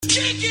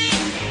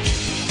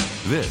This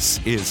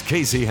is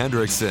Casey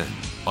Hendrickson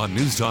on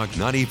News Talk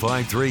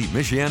 95.3,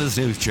 Michiana's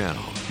news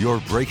channel, your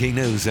breaking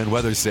news and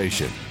weather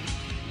station.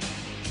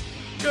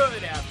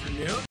 Good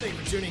afternoon. Thank you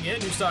for tuning in.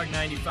 News Talk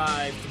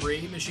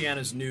 95.3,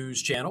 Michiana's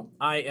news channel.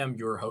 I am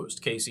your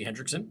host, Casey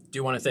Hendrickson.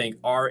 Do want to thank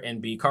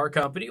R&B Car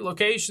Company.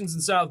 Locations in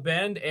South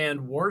Bend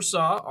and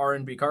Warsaw.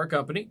 R&B Car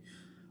Company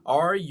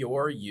are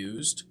your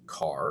used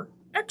car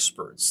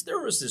experts. There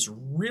was this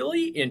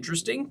really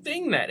interesting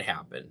thing that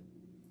happened.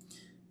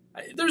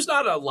 There's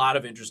not a lot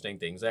of interesting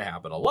things that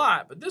happen a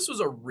lot, but this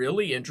was a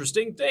really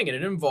interesting thing, and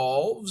it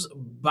involves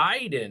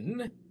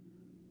Biden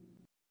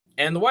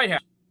and the White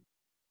House.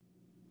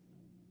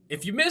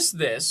 If you missed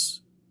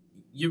this,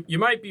 you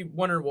might be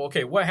wondering, well,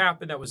 okay, what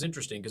happened that was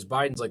interesting? Because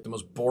Biden's like the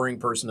most boring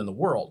person in the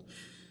world.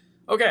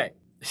 Okay.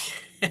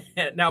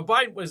 Now,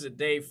 Biden was at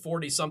day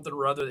 40-something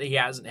or other that he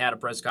hasn't had a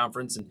press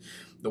conference, and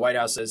the White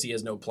House says he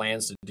has no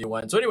plans to do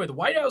one. So anyway, the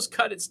White House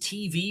cut its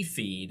TV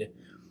feed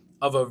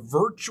of a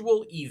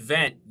virtual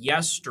event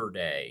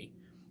yesterday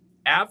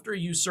after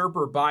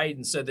usurper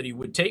Biden said that he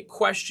would take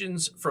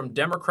questions from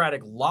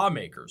Democratic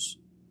lawmakers.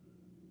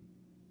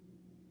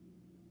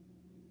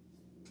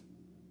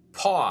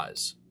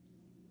 Pause.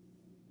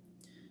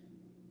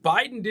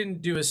 Biden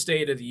didn't do a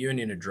State of the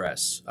Union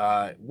address.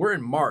 We're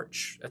in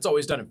March. That's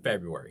always done in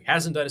February.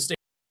 Hasn't done a State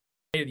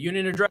of the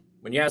Union address.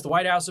 When you ask the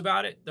White House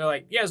about it, they're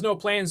like, he has no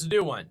plans to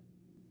do one.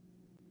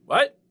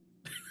 What?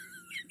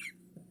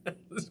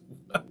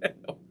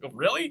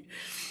 Really?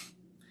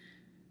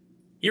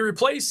 He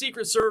replaced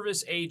Secret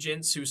Service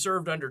agents who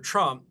served under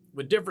Trump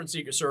with different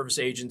Secret Service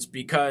agents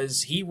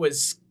because he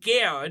was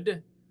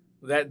scared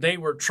that they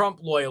were Trump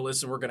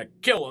loyalists and were going to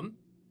kill him.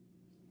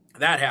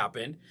 That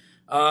happened.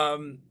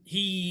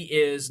 He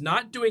is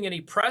not doing any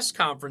press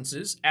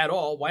conferences at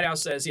all. White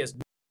House says he has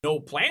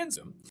no plans.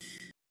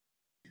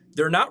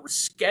 They're not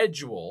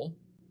scheduled.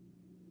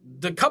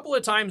 The couple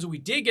of times we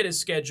did get his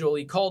schedule,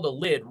 he called a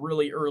lid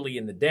really early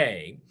in the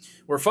day.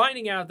 We're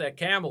finding out that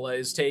Kamala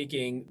is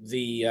taking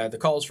the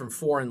calls from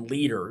foreign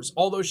leaders,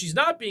 although she's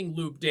not being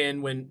looped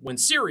in when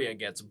Syria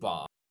gets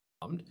bombed.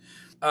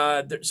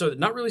 So they're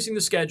not releasing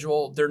the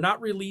schedule. They're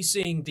not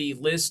releasing the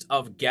list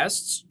of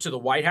guests to the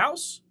White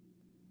House.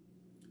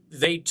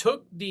 They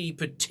took the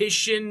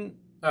petition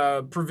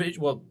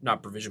provision, well,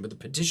 not provision, but the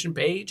petition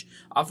page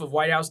off of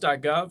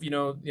whitehouse.gov. You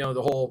know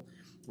the whole,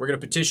 we're going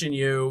to petition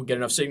you, get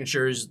enough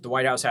signatures, the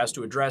White House has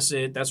to address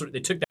it. That's what they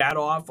took that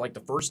off like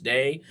the first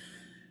day.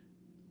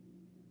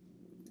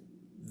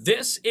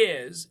 This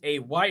is a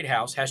White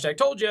House, hashtag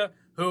told you,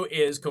 who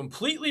is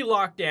completely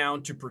locked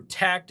down to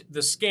protect the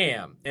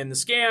scam. And the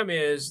scam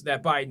is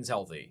that Biden's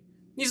healthy.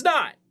 He's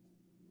not.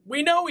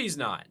 We know he's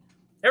not.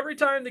 Every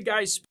time the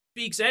guy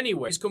speaks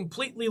anyway, he's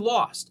completely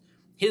lost.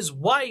 His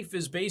wife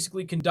is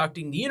basically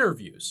conducting the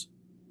interviews.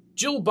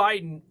 Jill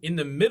Biden, in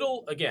the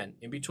middle, again,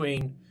 in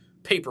between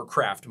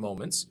papercraft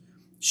moments,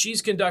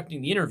 she's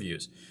conducting the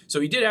interviews.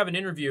 So he did have an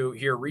interview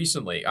here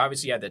recently.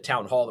 Obviously, he had that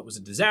town hall that was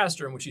a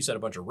disaster in which he said a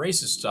bunch of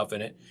racist stuff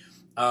in it.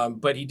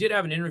 But he did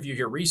have an interview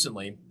here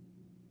recently.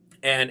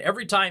 And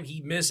every time he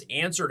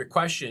misanswered a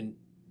question,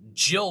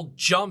 Jill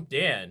jumped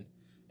in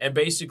and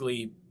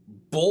basically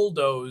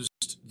bulldozed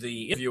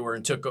the interviewer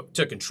and took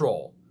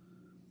control.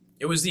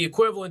 It was the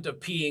equivalent of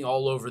peeing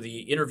all over the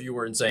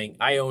interviewer and saying,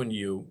 I own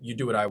you, you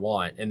do what I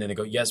want. And then they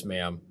go, yes,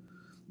 ma'am.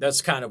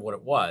 That's kind of what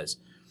it was.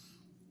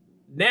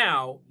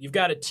 Now, you've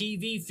got a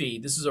TV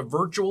feed. This is a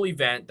virtual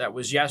event that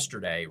was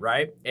yesterday,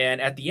 right? And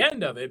at the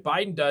end of it,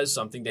 Biden does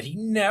something that he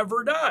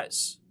never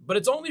does. But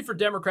it's only for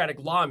Democratic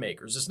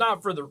lawmakers. It's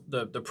not for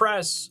the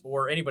press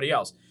or anybody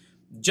else.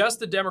 Just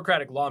the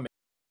Democratic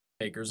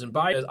lawmakers. And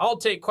Biden says, I'll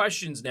take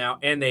questions now.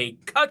 And they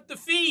cut the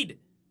feed.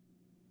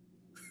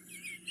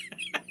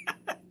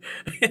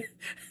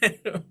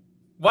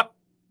 What?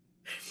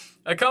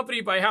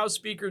 Accompanied by House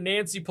Speaker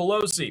Nancy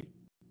Pelosi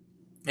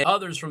and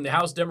others from the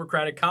House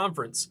Democratic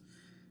Conference,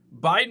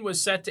 Biden was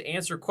set to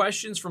answer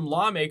questions from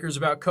lawmakers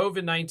about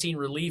COVID-19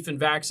 relief and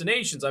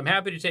vaccinations. I'm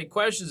happy to take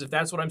questions if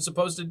that's what I'm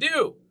supposed to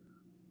do.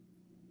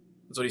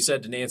 That's what he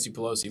said to Nancy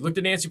Pelosi. He looked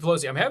at Nancy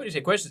Pelosi. I'm happy to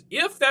take questions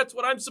if that's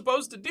what I'm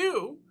supposed to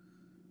do.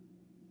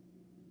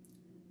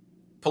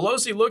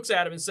 Pelosi looks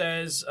at him and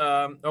says,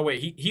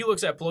 he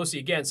looks at Pelosi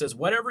again and says,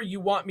 whatever you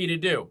want me to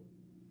do.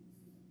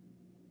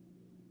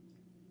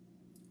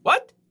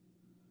 What?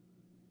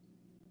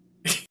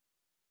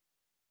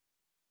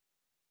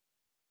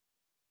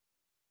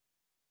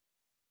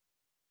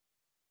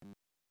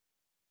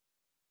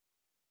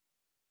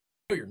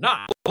 No, you're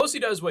not. Pelosi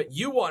does what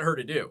you want her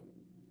to do.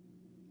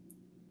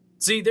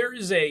 See, there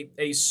is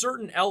a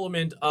certain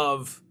element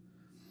of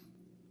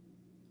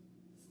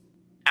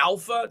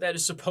alpha that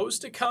is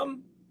supposed to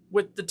come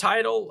with the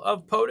title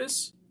of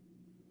POTUS,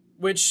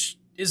 which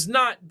is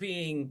not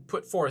being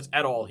put forth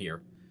at all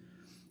here.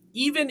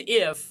 Even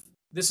if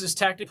this is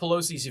technically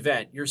Pelosi's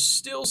event, you're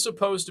still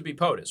supposed to be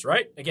POTUS,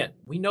 right? Again,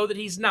 we know that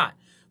he's not,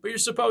 but you're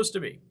supposed to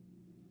be.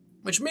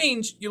 Which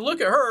means you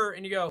look at her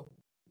and you go,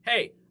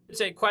 hey,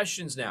 take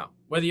questions now,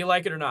 whether you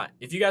like it or not.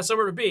 If you got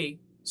somewhere to be,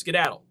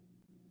 skedaddle.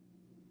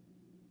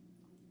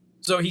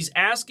 So he's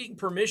asking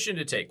permission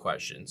to take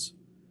questions.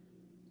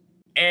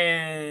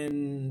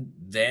 And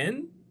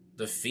then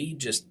the feed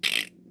just...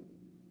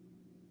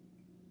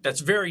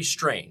 That's very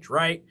strange,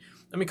 right?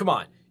 I mean, come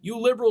on. You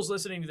liberals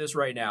listening to this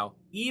right now,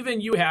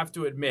 even you have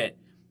to admit,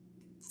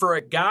 for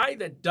a guy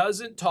that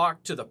doesn't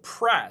talk to the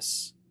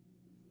press,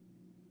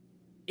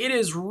 it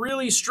is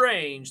really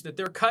strange that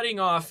they're cutting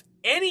off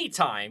any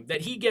time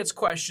that he gets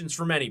questions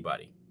from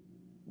anybody.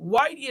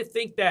 Why do you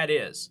think that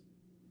is?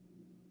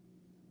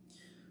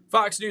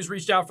 Fox News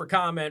reached out for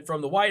comment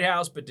from the White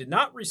House, but did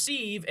not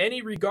receive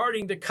any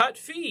regarding the cut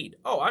feed.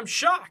 Oh, I'm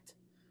shocked.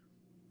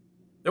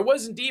 There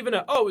wasn't even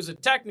it was a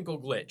technical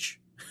glitch.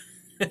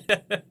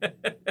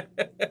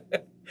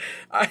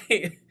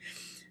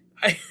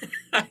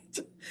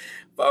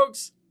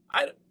 Folks,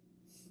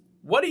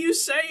 what do you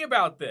say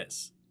about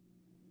this?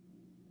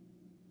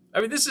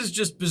 I mean, this is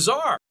just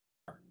bizarre.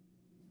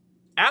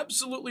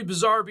 Absolutely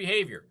bizarre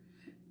behavior,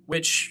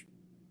 which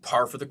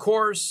par for the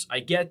course. I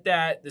get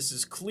that. This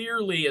is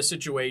clearly a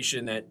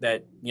situation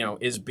that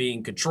is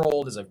being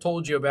controlled, as I've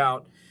told you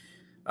about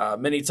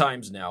many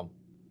times now.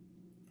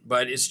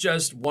 But it's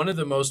just one of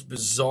the most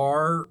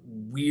bizarre,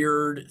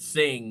 weird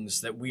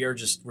things that we're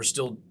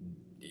still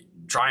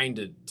trying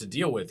to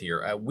deal with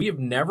here. We have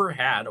never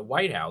had a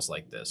White House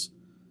like this,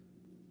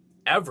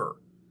 ever.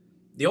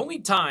 The only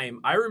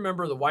time I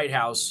remember the White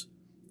House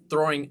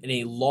throwing an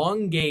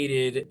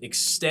elongated,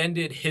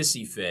 extended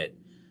hissy fit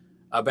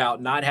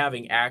about not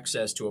having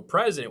access to a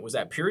president was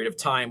that period of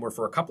time where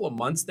for a couple of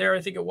months there, I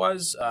think it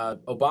was,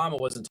 Obama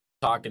wasn't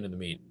talking to the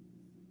media.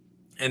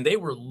 And they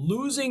were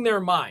losing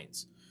their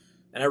minds.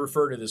 And I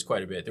refer to this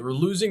quite a bit. They were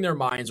losing their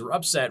minds, were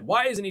upset.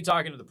 Why isn't he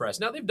talking to the press?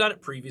 Now, they've done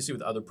it previously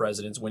with other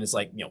presidents when it's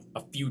like,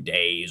 a few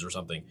days or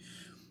something.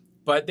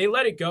 But they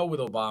let it go with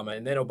Obama,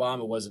 and then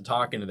Obama wasn't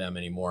talking to them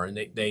anymore, and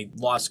they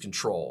lost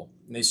control.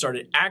 And they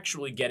started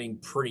actually getting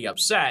pretty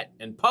upset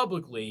and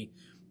publicly,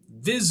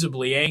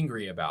 visibly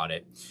angry about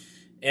it.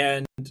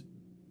 And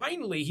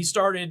finally, he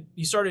started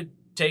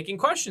taking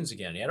questions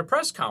again. He had a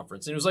press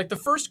conference, and it was like the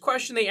first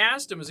question they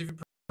asked him was if he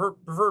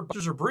preferred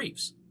pictures or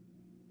briefs.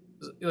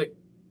 Like,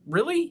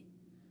 really?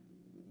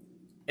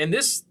 And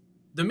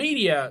the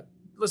media,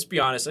 let's be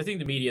honest, I think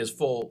the media is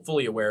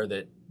fully aware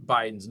that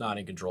Biden's not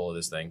in control of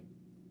this thing.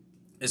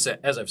 As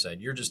I've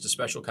said, you're just a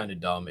special kind of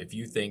dumb if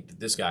you think that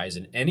this guy is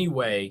in any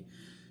way,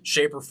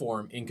 shape, or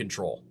form in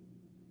control.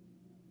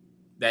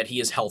 That he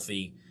is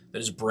healthy, that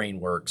his brain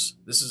works.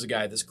 This is a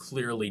guy that's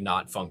clearly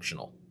not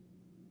functional.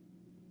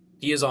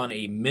 He is on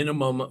a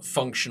minimum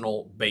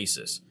functional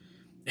basis.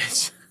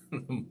 It's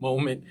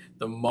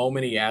the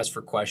moment he asks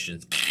for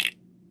questions.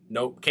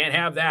 Nope, can't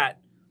have that.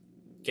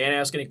 Can't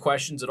ask any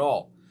questions at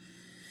all.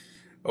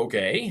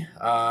 Okay,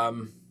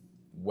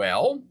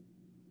 well,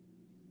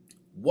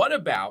 what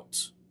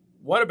about,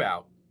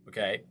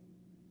 okay,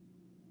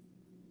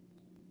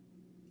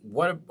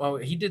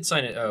 he did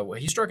sign it,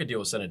 he struck a deal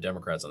with Senate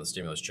Democrats on the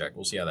stimulus check.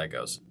 We'll see how that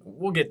goes.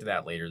 We'll get to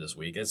that later this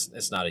week.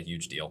 It's not a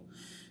huge deal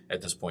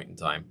at this point in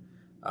time.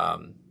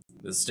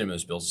 The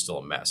stimulus bill is still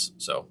a mess,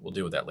 so we'll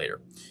deal with that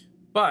later.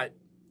 But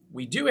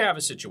we do have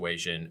a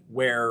situation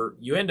where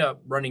you end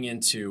up running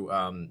into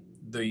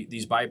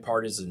these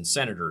bipartisan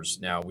senators.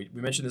 Now, we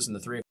mentioned this in the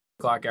 3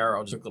 o'clock hour.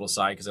 I'll just take a little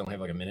side because I only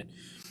have like a minute.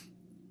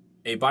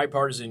 A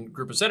bipartisan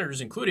group of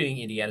senators, including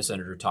Indiana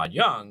Senator Todd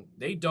Young,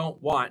 they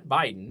don't want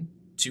Biden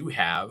to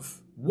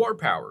have war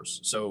powers.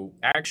 So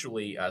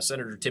actually,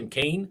 Senator Tim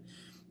Kaine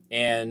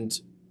and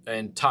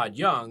Todd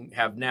Young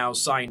have now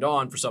signed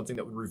on for something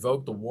that would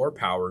revoke the war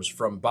powers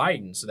from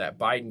Biden so that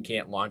Biden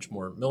can't launch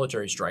more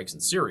military strikes in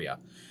Syria.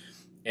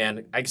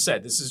 And like I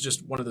said, this is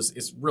just one of those,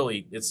 it's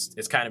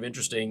kind of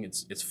interesting.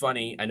 It's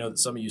funny. I know that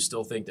some of you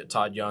still think that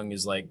Todd Young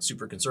is like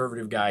super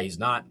conservative guy. He's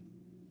not.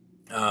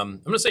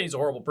 I'm not saying he's a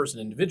horrible person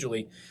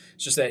individually.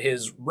 It's just that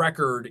his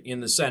record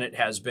in the Senate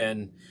has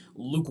been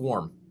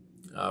lukewarm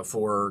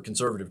for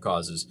conservative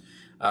causes.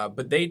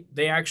 But they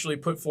actually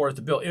put forth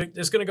the bill.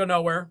 It's going to go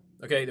nowhere.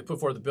 Okay, they put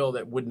forth a bill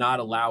that would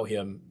not allow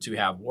him to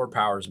have war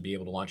powers and be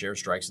able to launch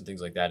airstrikes and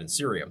things like that in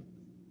Syria.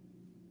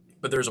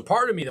 But there's a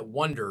part of me that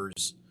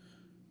wonders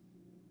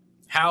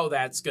how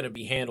that's going to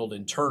be handled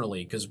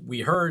internally, because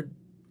we heard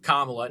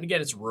Kamala, and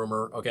again, it's a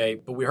rumor, okay,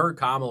 but we heard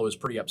Kamala was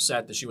pretty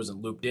upset that she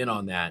wasn't looped in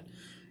on that,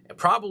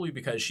 probably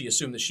because she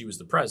assumed that she was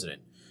the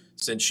president,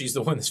 since she's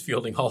the one that's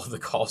fielding all of the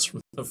calls from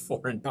the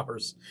foreign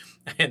powers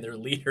and their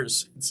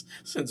leaders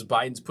since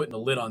Biden's putting a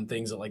lid on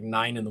things at like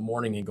 9 a.m.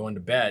 and going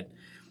to bed.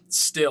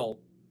 Still,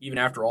 even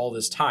after all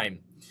this time.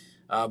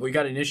 We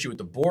got an issue with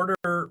the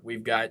border.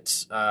 We've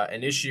got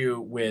an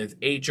issue with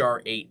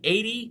H.R.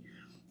 880.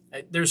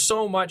 There's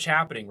so much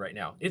happening right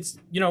now. It's,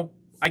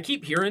 I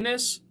keep hearing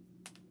this.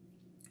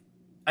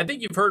 I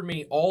think you've heard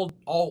me all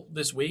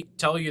this week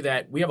tell you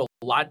that we have a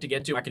lot to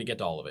get to. I'm not going to get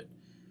to all of it.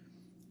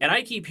 And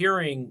I keep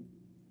hearing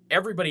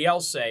everybody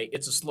else say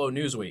it's a slow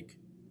news week.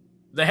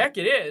 The heck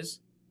it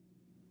is.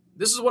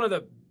 This is one of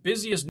the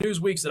busiest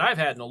news weeks that I've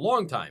had in a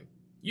long time.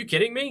 You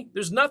kidding me?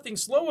 There's nothing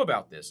slow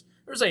about this.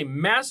 There's a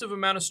massive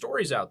amount of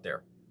stories out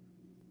there.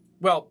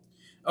 Well,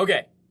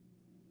 okay.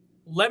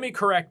 Let me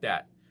correct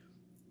that.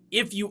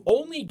 If you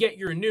only get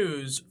your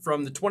news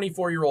from the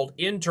 24-year-old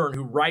intern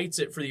who writes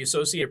it for the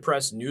Associated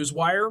Press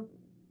Newswire,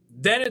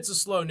 then it's a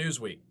slow news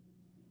week.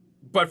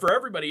 But for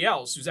everybody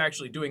else who's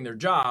actually doing their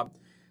job,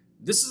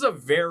 this is a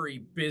very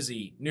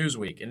busy news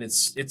week. And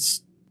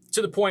it's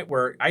to the point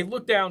where I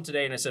looked down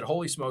today and I said,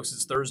 holy smokes,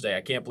 it's Thursday.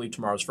 I can't believe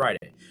tomorrow's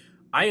Friday.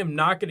 I am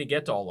not going to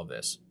get to all of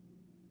this.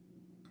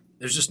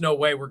 There's just no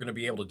way we're going to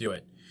be able to do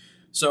it.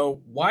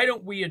 So why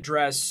don't we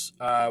address,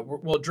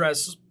 we'll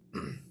address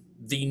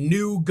the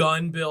new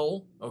gun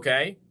bill,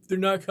 okay? They're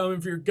not coming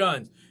for your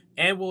guns.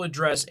 And we'll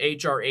address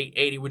H.R.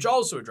 880, which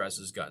also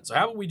addresses guns. So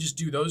how about we just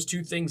do those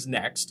two things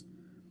next?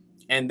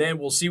 And then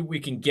we'll see what we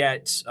can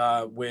get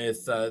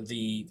with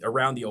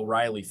around the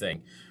O'Reilly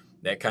thing.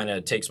 That kind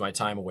of takes my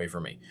time away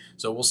from me.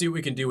 So we'll see what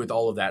we can do with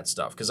all of that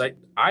stuff. Because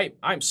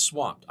I'm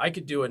swamped. I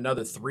could do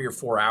another 3 or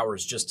 4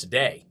 hours just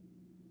today.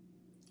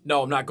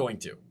 No, I'm not going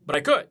to. But I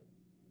could.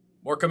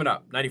 More coming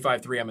up.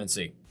 95.3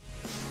 MNC.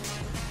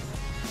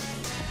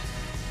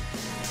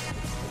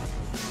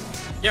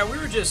 Yeah, we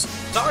were just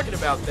talking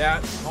about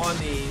that on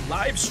the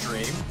live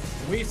stream.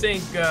 We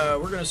think we're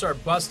going to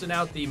start busting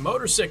out the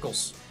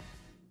motorcycles.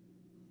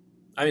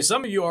 I mean,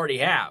 some of you already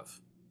have.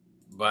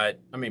 But,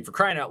 I mean, for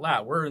crying out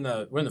loud, we're in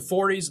the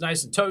 40s,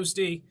 nice and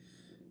toasty.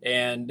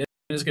 And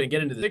it's going to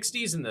get into the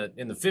 60s and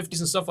the 50s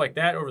and stuff like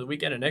that over the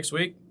weekend and next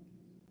week.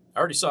 I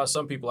already saw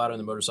some people out on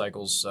the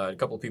motorcycles. A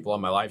couple of people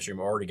on my live stream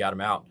already got them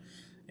out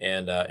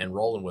and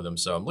rolling with them.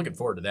 So I'm looking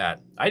forward to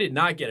that. I did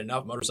not get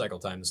enough motorcycle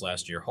time this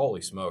last year.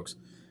 Holy smokes.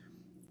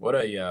 What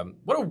a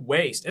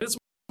waste. And it's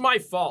my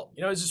fault.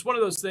 You know, it's just one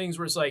of those things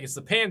where it's like, it's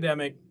the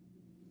pandemic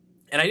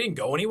and I didn't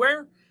go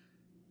anywhere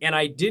and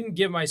I didn't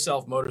give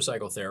myself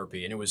motorcycle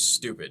therapy and it was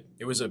stupid.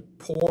 It was a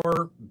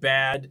poor,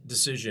 bad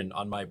decision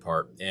on my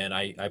part. And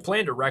I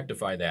plan to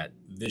rectify that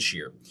this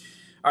year.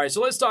 All right,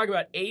 so let's talk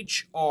about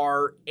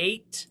H.R.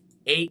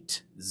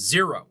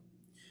 880.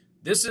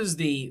 This is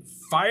the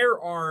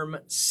Firearm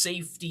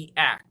Safety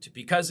Act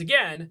because,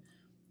 again,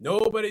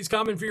 nobody's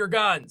coming for your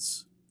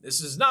guns.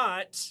 This is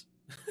not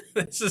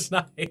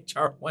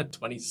H.R.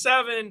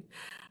 127.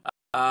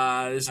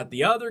 This is not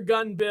the other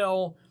gun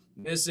bill.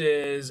 This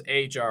is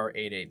H.R.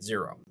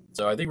 880.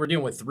 So I think we're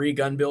dealing with 3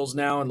 gun bills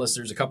now, unless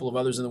there's a couple of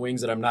others in the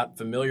wings that I'm not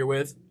familiar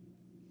with.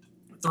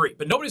 3,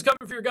 but nobody's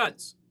coming for your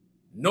guns.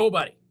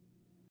 Nobody.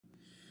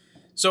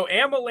 So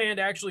AmmoLand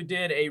actually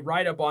did a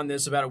write-up on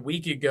this about a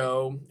week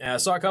ago. I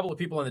saw a couple of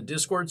people on the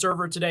Discord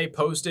server today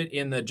post it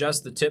in the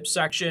Just the Tips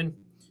section,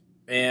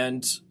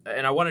 and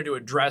I wanted to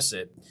address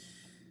it.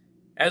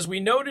 As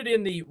we noted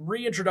in the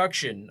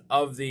reintroduction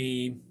of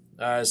the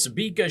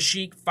Sabika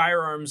Sheikh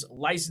Firearms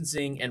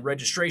Licensing and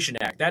Registration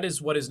Act, that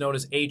is what is known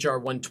as H.R.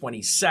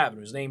 127.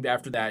 It was named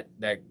after that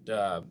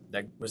I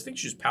think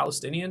she was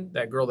Palestinian,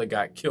 that girl that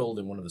got killed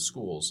in one of the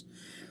schools.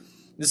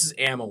 This is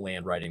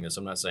AmmoLand writing this.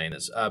 I'm not saying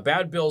this.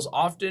 Bad bills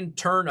often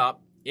turn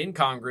up in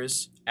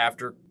Congress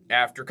after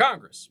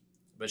Congress.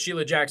 But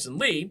Sheila Jackson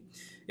Lee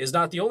is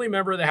not the only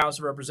member of the House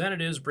of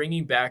Representatives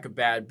bringing back a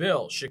bad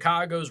bill.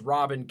 Chicago's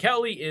Robin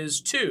Kelly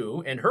is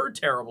too, and her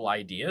terrible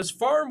idea is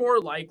far more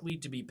likely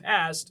to be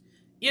passed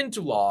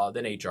into law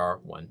than H.R.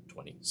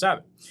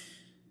 127.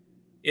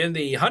 In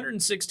the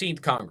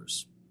 116th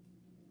Congress,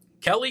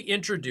 Kelly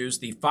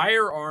introduced the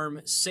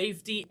Firearm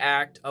Safety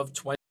Act of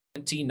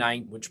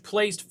 2019, which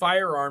placed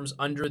firearms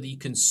under the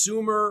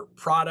Consumer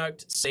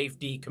Product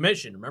Safety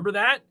Commission. Remember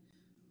that?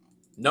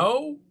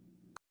 No?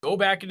 Go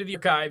back into the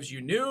archives,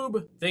 you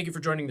noob. Thank you for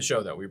joining the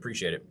show, though. We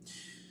appreciate it.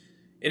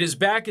 It is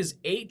back as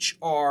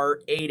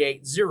H.R.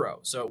 880.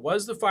 So it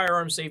was the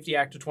Firearm Safety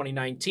Act of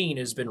 2019. It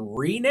has been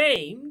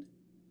renamed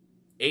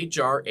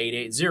H.R.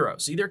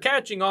 880. See, they're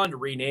catching on to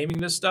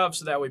renaming this stuff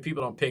so that way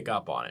people don't pick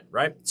up on it,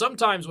 right?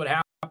 Sometimes what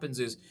happens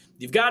is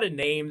you've got a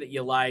name that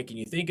you like and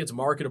you think it's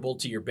marketable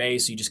to your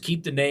base. So you just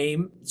keep the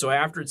name. So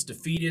after it's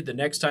defeated, the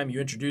next time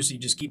you introduce it, you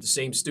just keep the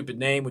same stupid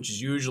name, which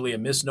is usually a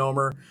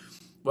misnomer.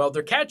 Well,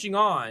 they're catching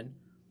on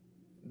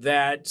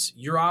that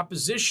your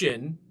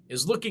opposition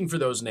is looking for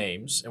those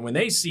names. And when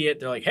they see it,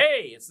 they're like,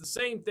 hey, it's the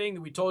same thing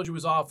that we told you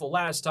was awful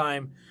last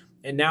time.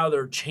 And now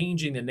they're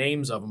changing the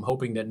names of them,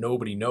 hoping that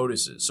nobody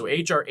notices. So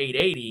H.R.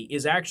 880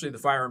 is actually the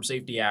Firearm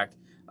Safety Act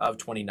of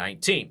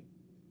 2019.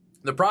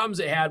 The problems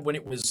it had when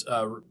it was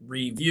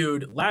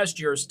reviewed last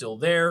year are still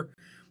there.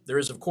 There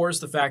is, of course,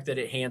 the fact that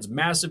it hands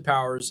massive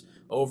powers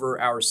over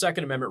our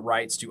Second Amendment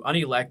rights to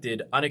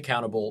unelected,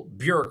 unaccountable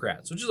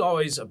bureaucrats, which is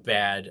always a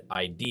bad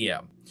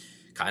idea.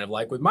 Kind of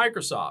like with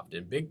Microsoft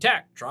and big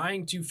tech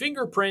trying to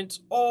fingerprint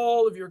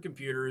all of your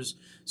computers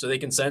so they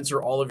can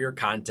censor all of your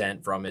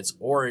content from its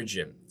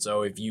origin.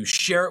 So if you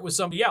share it with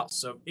somebody else.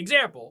 So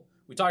example,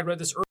 we talked about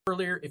this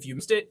earlier. If you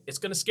missed it, it's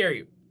going to scare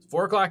you. It's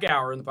 4 o'clock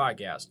hour in the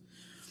podcast.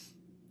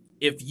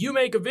 If you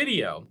make a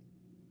video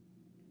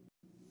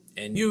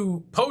and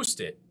you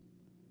post it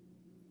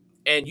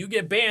and you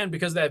get banned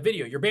because of that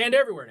video, you're banned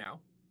everywhere now.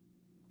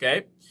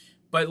 Okay.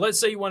 But let's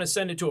say you want to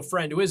send it to a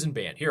friend who isn't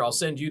banned. Here, I'll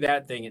send you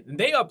that thing. And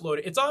they upload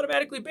it. It's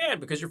automatically banned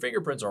because your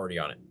fingerprint's already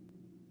on it.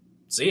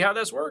 See how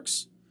this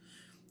works?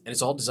 And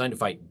it's all designed to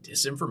fight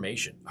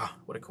disinformation. Ah,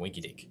 what a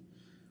coinky-dink.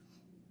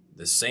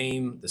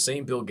 The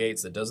same Bill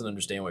Gates that doesn't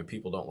understand why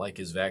people don't like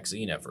his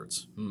vaccine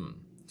efforts.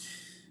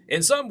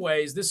 In some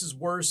ways, this is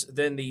worse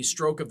than the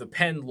stroke of the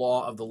pen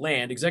law of the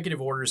land. Executive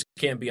orders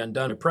can be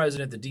undone by the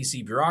president. The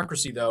DC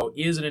bureaucracy, though,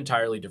 is an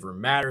entirely different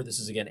matter. This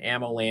is, again,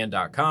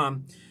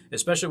 ammoland.com,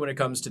 especially when it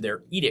comes to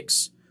their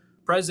edicts.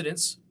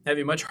 Presidents have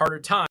a much harder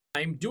time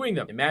doing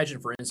them. Imagine,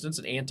 for instance,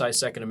 an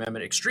anti-Second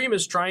Amendment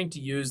extremist trying to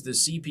use the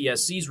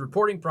CPSC's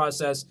reporting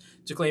process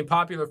to claim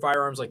popular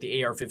firearms like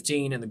the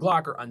AR-15 and the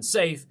Glock are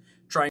unsafe,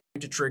 trying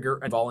to trigger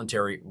a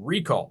voluntary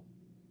recall.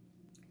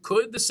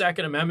 Could the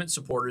Second Amendment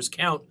supporters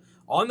count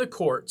on the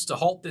courts to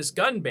halt this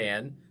gun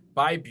ban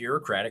by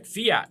bureaucratic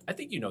fiat? I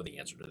think you know the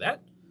answer to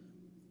that.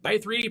 Buy a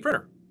 3D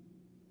printer.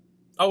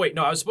 Oh, wait,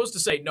 no, I was supposed to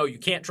say, no, you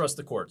can't trust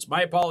the courts.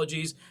 My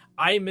apologies.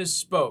 I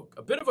misspoke.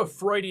 A bit of a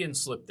Freudian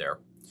slip there.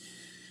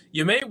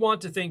 You may want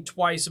to think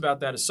twice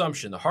about that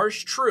assumption. The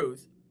harsh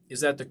truth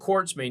is that the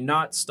courts may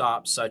not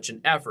stop such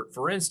an effort.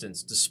 For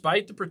instance,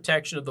 despite the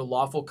protection of the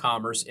Lawful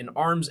Commerce in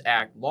Arms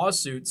Act,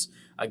 lawsuits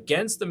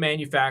against the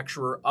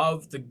manufacturer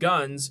of the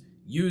guns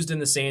used in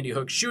the Sandy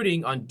Hook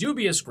shooting on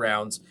dubious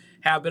grounds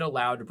have been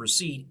allowed to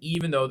proceed,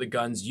 even though the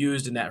guns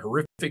used in that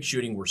horrific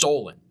shooting were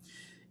stolen.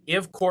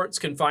 If courts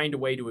can find a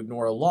way to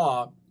ignore a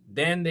law,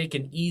 then they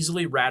can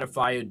easily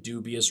ratify a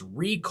dubious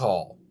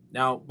recall.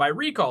 Now, by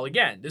recall,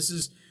 again, this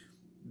is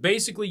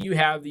basically you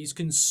have these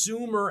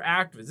consumer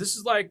activists. This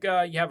is like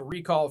you have a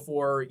recall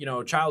for,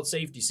 child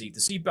safety seat. The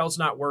seatbelt's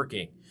not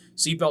working.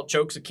 Seatbelt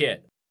chokes a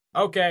kid.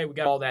 Okay, we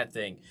got all that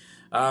thing.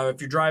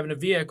 If you're driving a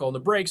vehicle and the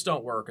brakes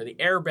don't work or the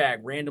airbag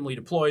randomly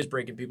deploys,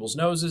 breaking people's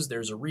noses,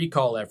 there's a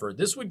recall effort.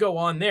 This would go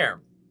on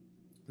there.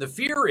 The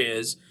fear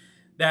is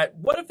that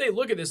what if they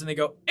look at this and they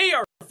go,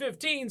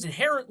 AR-15's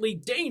inherently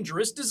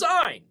dangerous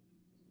design?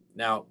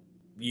 Now,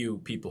 you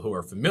people who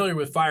are familiar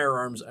with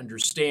firearms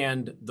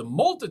understand the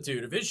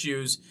multitude of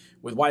issues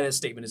with why that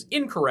statement is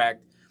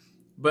incorrect,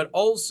 but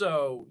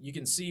also you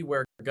can see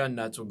where gun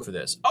nuts will go for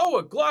this. Oh,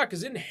 a Glock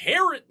is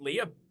inherently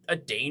a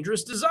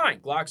dangerous design.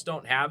 Glocks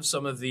don't have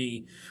some of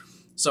the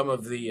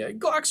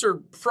Glocks are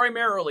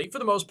primarily, for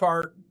the most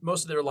part,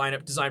 most of their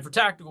lineup designed for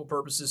tactical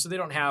purposes, so they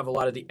don't have a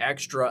lot of the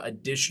extra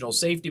additional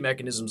safety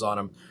mechanisms on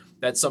them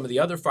that some of the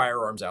other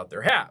firearms out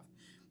there have,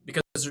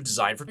 because they're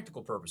designed for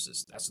tactical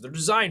purposes. That's what they're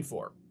designed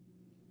for.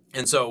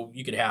 And so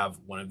you could have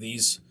one of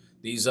these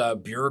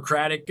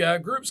bureaucratic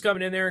groups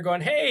coming in there and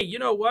going, hey, you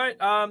know what?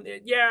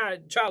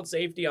 Child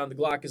safety on the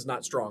Glock is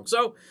not strong.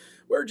 So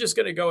we're just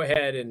going to go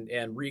ahead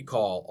and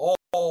recall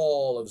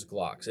all of the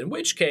Glocks. In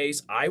which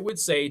case, I would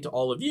say to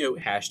all of you,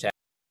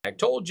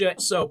 #toldya,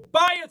 so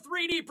buy a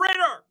 3D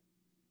printer.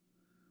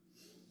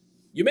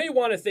 You may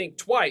want to think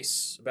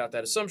twice about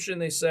that assumption.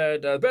 They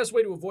said the best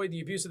way to avoid the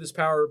abuse of this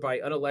power by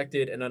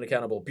unelected and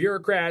unaccountable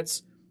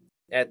bureaucrats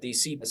at the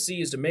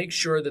CPSC is to make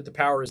sure that the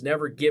power is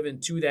never given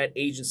to that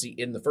agency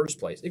in the first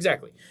place.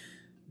 Exactly.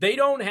 They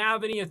don't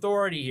have any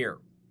authority here.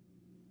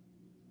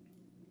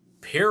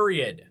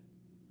 Period.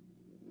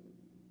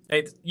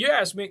 Hey, you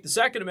ask me, the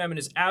Second Amendment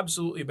is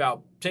absolutely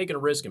about taking a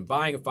risk and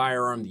buying a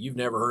firearm that you've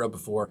never heard of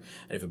before.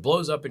 And if it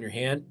blows up in your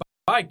hand,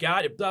 by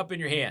God, it blows up in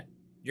your hand.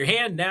 Your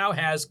hand now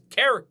has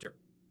character.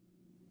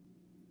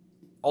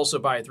 Also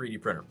buy a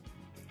 3D printer.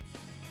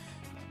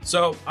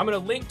 So I'm going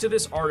to link to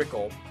this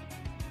article,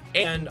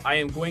 and I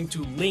am going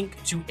to link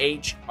to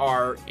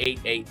HR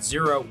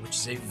 880, which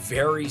is a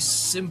very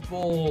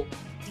simple,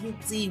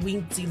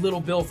 teensy-weensy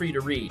little bill for you to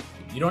read.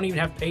 You don't even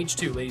have page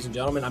 2, ladies and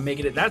gentlemen. I'm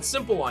making it that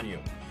simple on you.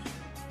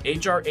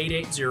 HR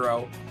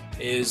 880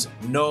 is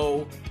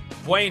no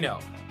bueno.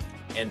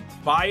 And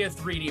buy a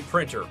 3D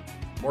printer.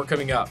 More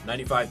coming up.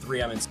 95.3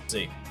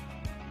 MNC.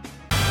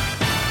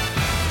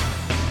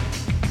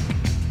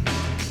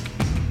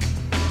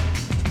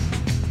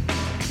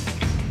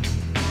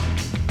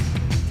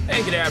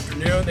 Hey, good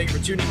afternoon. Thank you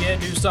for tuning in.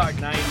 News Talk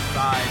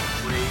 95.3,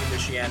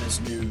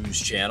 Michiana's news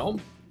channel.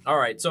 All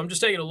right, so I'm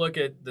just taking a look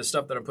at the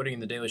stuff that I'm putting in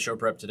the daily show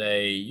prep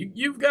today.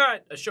 You've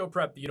got a show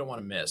prep that you don't want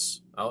to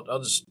miss. I'll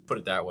just put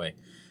it that way.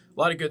 A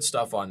lot of good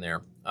stuff on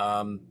there.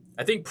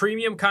 I think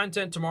premium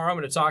content tomorrow, I'm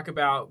going to talk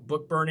about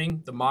book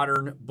burning, the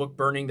modern book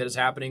burning that is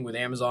happening with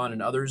Amazon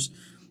and others.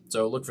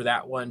 So look for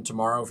that one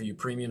tomorrow for you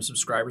premium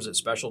subscribers at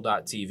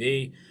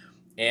special.tv.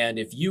 And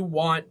if you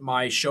want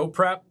my show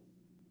prep,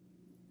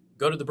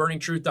 go to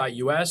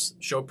theburningtruth.us.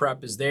 Show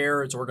prep is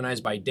there. It's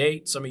organized by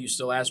date. Some of you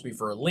still ask me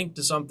for a link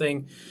to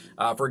something.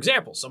 For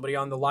example, somebody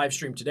on the live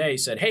stream today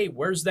said, hey,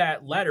 where's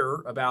that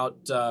letter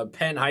about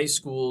Penn High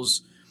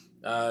School's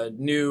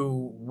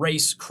new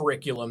race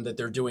curriculum that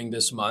they're doing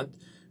this month?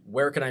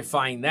 Where can I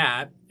find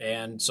that?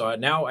 And so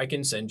now I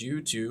can send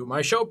you to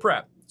my show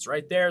prep. It's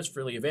right there. It's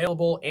freely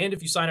available. And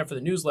if you sign up for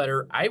the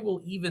newsletter, I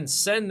will even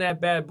send that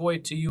bad boy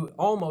to you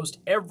almost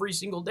every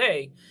single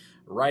day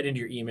right into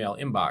your email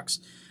inbox.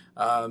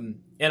 And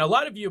a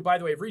lot of you, by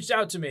the way, have reached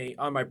out to me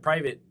on my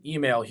private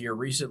email here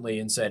recently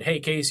and said, hey,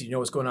 Casey, you know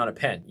what's going on at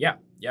Penn? Yeah,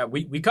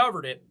 we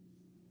covered it.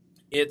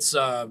 It's,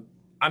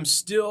 I'm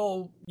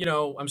still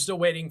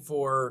waiting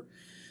for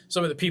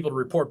some of the people to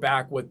report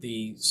back what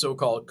the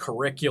so-called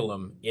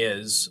curriculum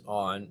is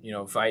on,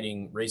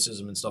 fighting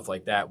racism and stuff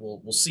like that.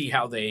 We'll see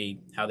how they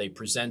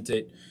present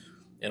it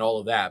and all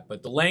of that.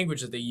 But the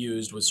language that they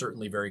used was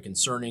certainly very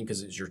concerning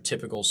because it's your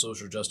typical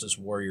social justice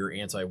warrior,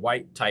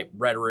 anti-white type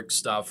rhetoric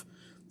stuff,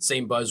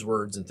 same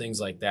buzzwords and things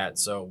like that.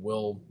 So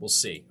we'll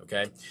see.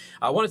 Okay.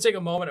 I want to take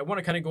a moment. I want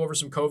to kind of go over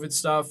some COVID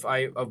stuff.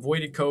 I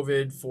avoided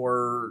COVID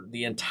for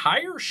the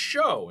entire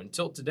show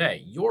until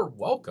today. You're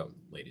welcome,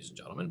 ladies and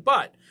gentlemen.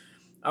 But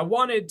I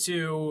wanted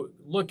to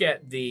look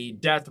at the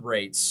death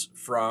rates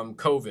from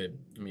COVID.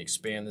 Let me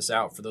expand this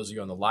out for those of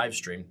you on the live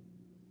stream.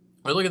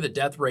 I look at the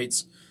death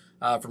rates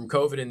from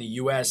COVID in the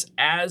U.S.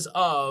 as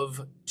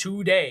of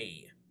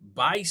today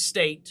by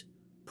state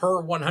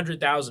per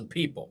 100,000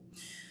 people.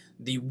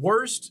 The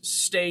worst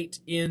state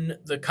in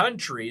the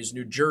country is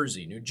New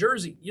Jersey.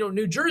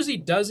 New Jersey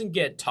doesn't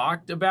get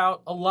talked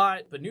about a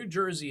lot, but New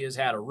Jersey has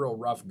had a real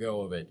rough go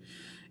of it.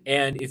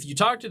 And if you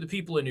talk to the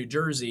people in New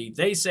Jersey,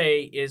 they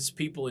say it's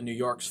people in New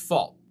York's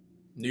fault.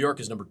 New York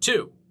is number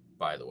 2,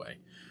 by the way.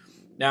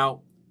 Now,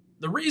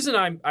 the reason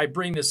I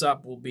bring this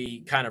up will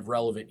be kind of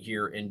relevant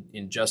here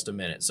in just a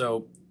minute.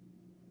 So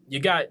you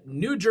got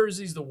New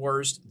Jersey's the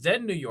worst,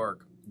 then New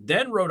York,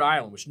 then Rhode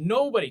Island, which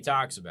nobody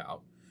talks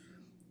about.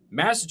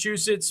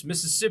 Massachusetts,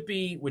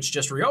 Mississippi, which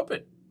just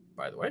reopened,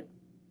 by the way.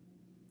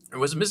 Or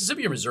was it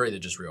Mississippi or Missouri that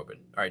just reopened?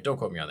 All right, don't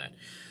quote me on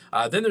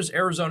that. Then there's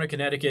Arizona,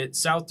 Connecticut,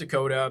 South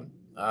Dakota,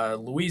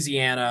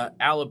 Louisiana,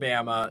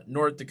 Alabama,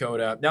 North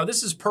Dakota. Now,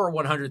 this is per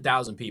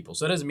 100,000 people,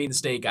 so that doesn't mean the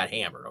state got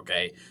hammered,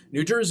 okay?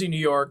 New Jersey, New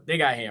York, they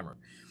got hammered.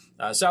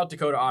 South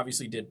Dakota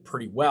obviously did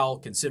pretty well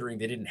considering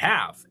they didn't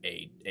have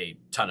a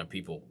ton of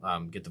people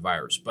get the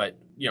virus. But,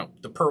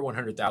 the per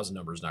 100,000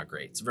 number is not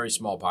great. It's a very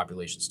small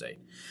population state.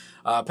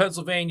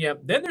 Pennsylvania.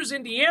 Then there's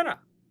Indiana.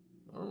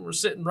 We're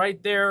sitting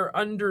right there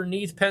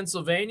underneath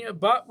Pennsylvania,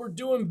 but we're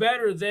doing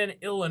better than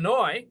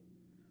Illinois.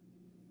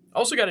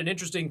 Also got an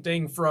interesting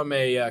thing from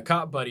a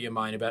cop buddy of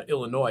mine about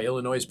Illinois.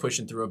 Illinois is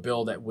pushing through a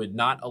bill that would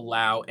not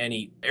allow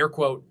any, air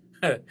quote,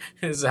 this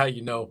is how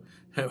you know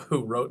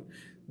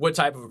what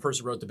type of a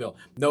person wrote the bill.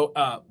 No,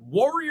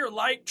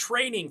 warrior-like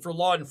training for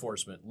law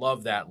enforcement.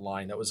 Love that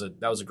line. That was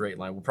a great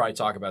line. We'll probably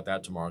talk about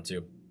that tomorrow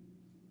too.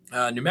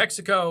 New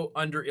Mexico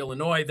under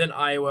Illinois, then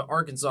Iowa,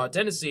 Arkansas,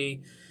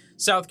 Tennessee,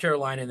 South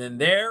Carolina, and then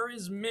there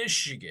is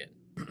Michigan.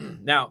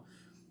 Now,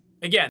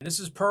 again, this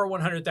is per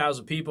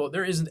 100,000 people.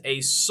 There isn't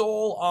a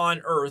soul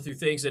on earth who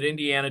thinks that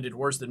Indiana did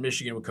worse than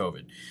Michigan with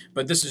COVID.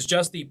 But this is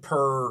just the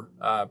per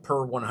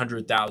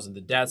 100,000,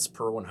 the deaths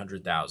per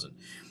 100,000.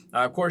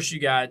 Of course, you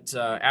got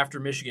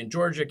after Michigan,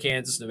 Georgia,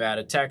 Kansas,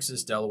 Nevada,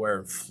 Texas, Delaware,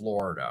 and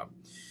Florida.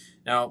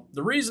 Now,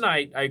 the reason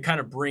I kind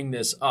of bring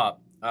this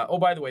up,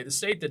 by the way, the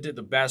state that did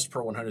the best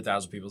per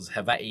 100,000 people is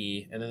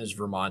Hawaii, and then there's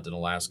Vermont and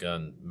Alaska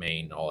and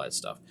Maine, and all that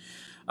stuff.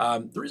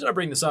 The reason I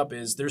bring this up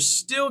is they're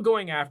still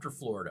going after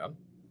Florida.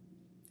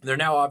 They're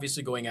now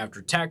obviously going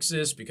after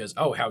Texas because,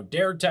 how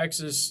dare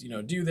Texas,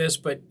 do this?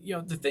 But,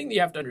 the thing that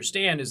you have to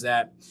understand is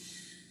that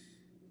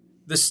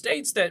the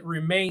states that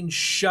remain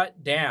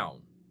shut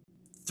down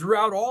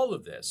throughout all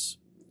of this,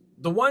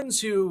 the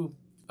ones who,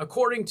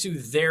 according to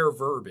their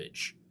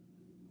verbiage,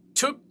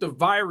 took the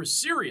virus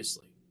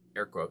seriously,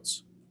 air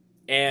quotes,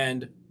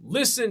 and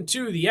listened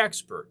to the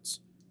experts,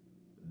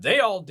 they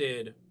all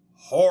did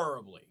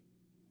horribly.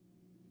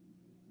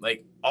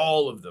 Like,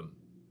 all of them.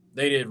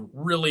 They did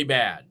really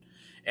bad.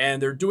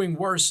 And they're doing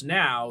worse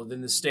now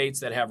than the states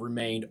that have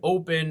remained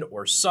open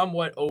or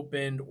somewhat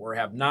open or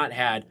have not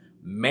had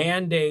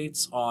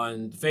mandates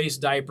on the face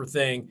diaper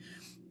thing,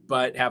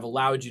 but have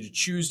allowed you to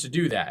choose to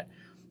do that.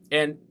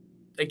 And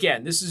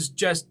again, this is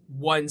just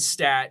one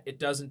stat. It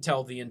doesn't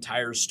tell the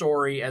entire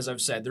story. As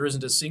I've said, there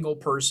isn't a single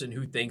person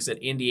who thinks that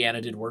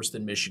Indiana did worse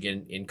than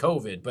Michigan in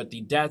COVID, but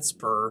the deaths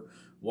per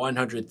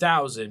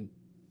 100,000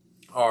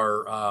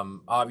 are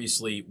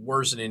obviously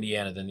worse in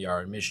Indiana than they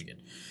are in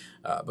Michigan.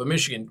 But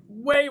Michigan,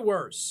 way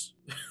worse.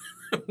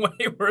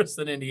 Way worse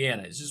than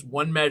Indiana. It's just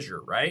one measure,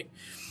 right?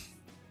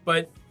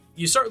 But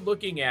you start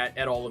looking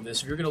at all of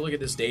this. If you're going to look at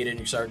this data and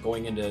you start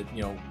going into,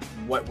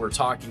 what we're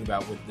talking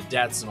about with the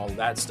deaths and all of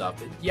that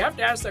stuff, you have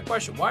to ask that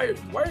question. Why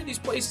are these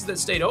places that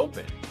stayed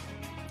open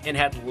and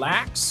had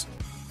lax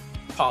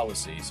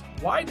policies,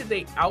 why did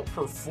they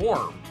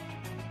outperform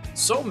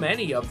so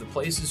many of the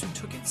places who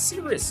took it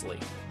seriously?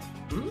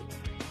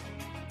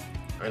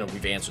 I know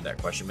we've answered that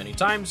question many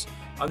times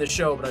on this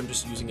show, but I'm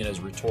just using it as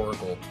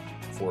rhetorical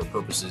for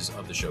purposes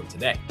of the show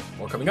today.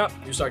 More coming up.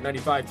 News Talk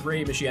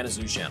 95.3, Michiana's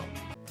news channel.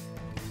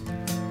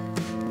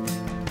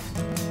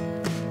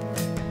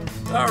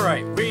 All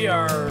right, we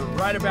are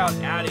right about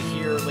out of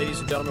here. Ladies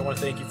and gentlemen, I want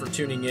to thank you for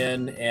tuning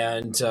in.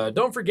 And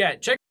don't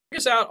forget, check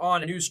us out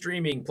on a new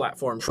streaming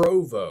platform,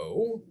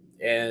 Trovo,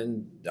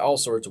 and all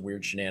sorts of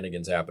weird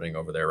shenanigans happening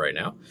over there right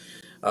now.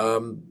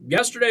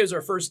 Yesterday was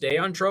our first day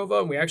on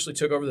Trovo, and we actually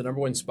took over the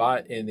 #1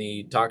 spot in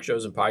the talk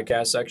shows and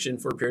podcast section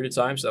for a period of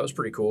time, so that was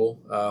pretty cool.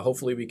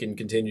 Hopefully we can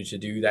continue to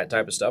do that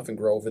type of stuff and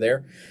grow over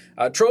there.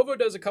 Trovo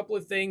does a couple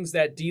of things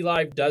that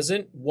DLive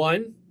doesn't.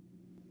 One,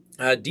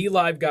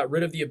 DLive got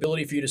rid of the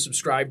ability for you to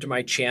subscribe to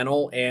my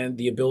channel and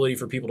the ability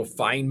for people to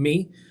find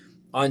me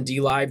on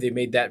DLive. They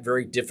made that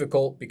very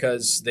difficult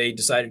because they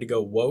decided to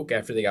go woke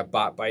after they got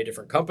bought by a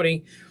different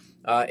company.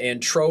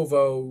 And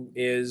Trovo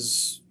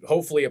is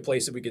hopefully a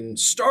place that we can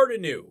start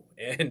anew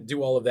and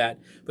do all of that.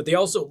 But they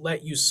also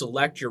let you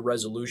select your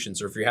resolution.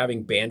 So if you're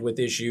having bandwidth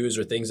issues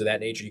or things of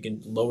that nature, you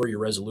can lower your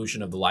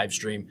resolution of the live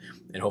stream,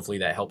 and hopefully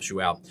that helps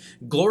you out.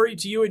 Glory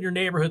to you and your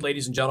neighborhood,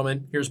 ladies and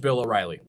gentlemen. Here's Bill O'Reilly.